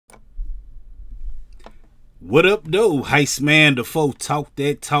What up, though? Heist man, the foe talk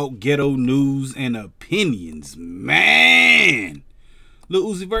that talk, ghetto news and opinions, man. Lil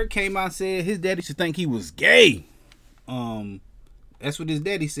Uzi Vert came out and said his daddy should think he was gay. That's what his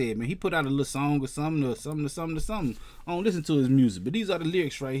daddy said, man. He put out a little song or something. I don't listen to his music, but these are the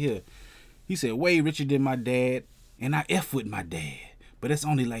lyrics right here. He said, way richer than my dad, and I F with my dad, but that's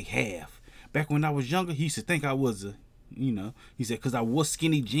only like half. Back when I was younger, he used to think I was a, he said, because I wore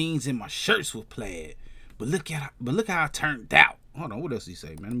skinny jeans and my shirts were plaid. But look how I turned out. Hold on, what else he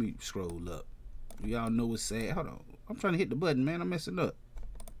say, man? Let me scroll up. Y'all know what's sad. Hold on. I'm trying to hit the button, man. I'm messing up.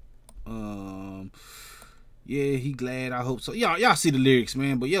 Yeah, he glad. I hope so. Y'all see the lyrics,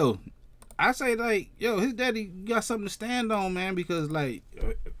 man. But yo, I say like, yo, his daddy got something to stand on, man. Because like,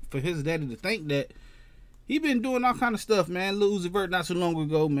 for his daddy to think that he been doing all kind of stuff, man. Lil Uzi Vert not too long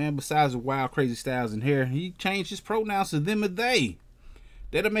ago, man. Besides the wild, crazy styles and hair, he changed his pronouns to them or they.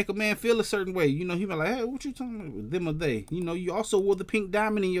 That'll make a man feel a certain way. You know, he be like, hey, what you talking about? Them or they. You know, you also wore the pink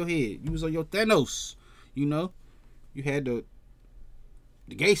diamond in your head. You was on your Thanos. You know, you had the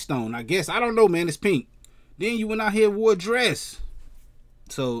gay stone, I guess. I don't know, man. It's pink. Then you went out here and wore a dress.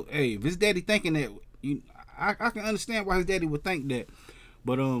 So, hey, if his daddy thinking that, I can understand why his daddy would think that.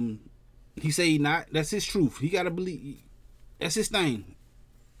 But he say he not. That's his truth. He gotta believe. That's his thing.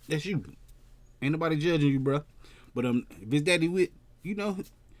 That's you. Ain't nobody judging you, bro. But if his daddy with, you know,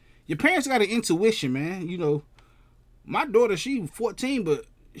 your parents got an intuition, man. You know, my daughter, she 14, but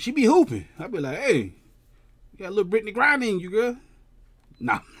she be hooping. I be like, hey, you got a little Britney Griner in you, girl.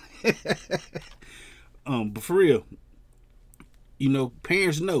 Nah. But for real, you know,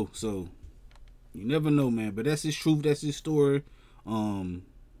 parents know, so you never know, man. But that's his truth. That's his story.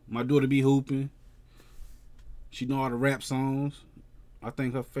 My daughter be hooping. She know all the rap songs. I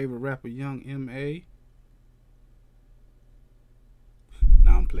think her favorite rapper, Young M.A.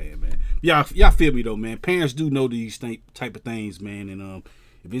 Nah, I'm playing, man. Y'all feel me though, man. Parents do know these type of things, man. And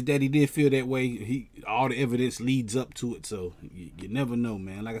if his daddy did feel that way, all the evidence leads up to it. So you never know,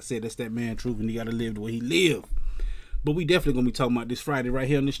 man. Like I said, that's that man truth, and he gotta live the way he live. But we definitely gonna be talking about this Friday right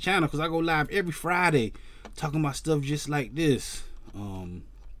here on this channel, because I go live every Friday talking about stuff just like this. Y'all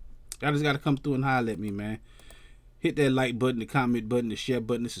just gotta come through and holler at me, man. Hit that like button, the comment button, the share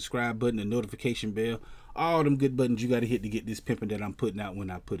button, the subscribe button, the notification bell. All them good buttons you got to hit to get this pimping that I'm putting out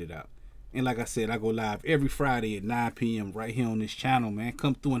when I put it out. And like I said, I go live every Friday at 9 p.m. right here on this channel, man.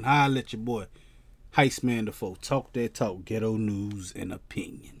 Come through and holler at your boy. Heist man the foe. Talk that talk. Ghetto news and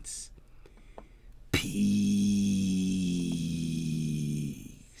opinions. Peace.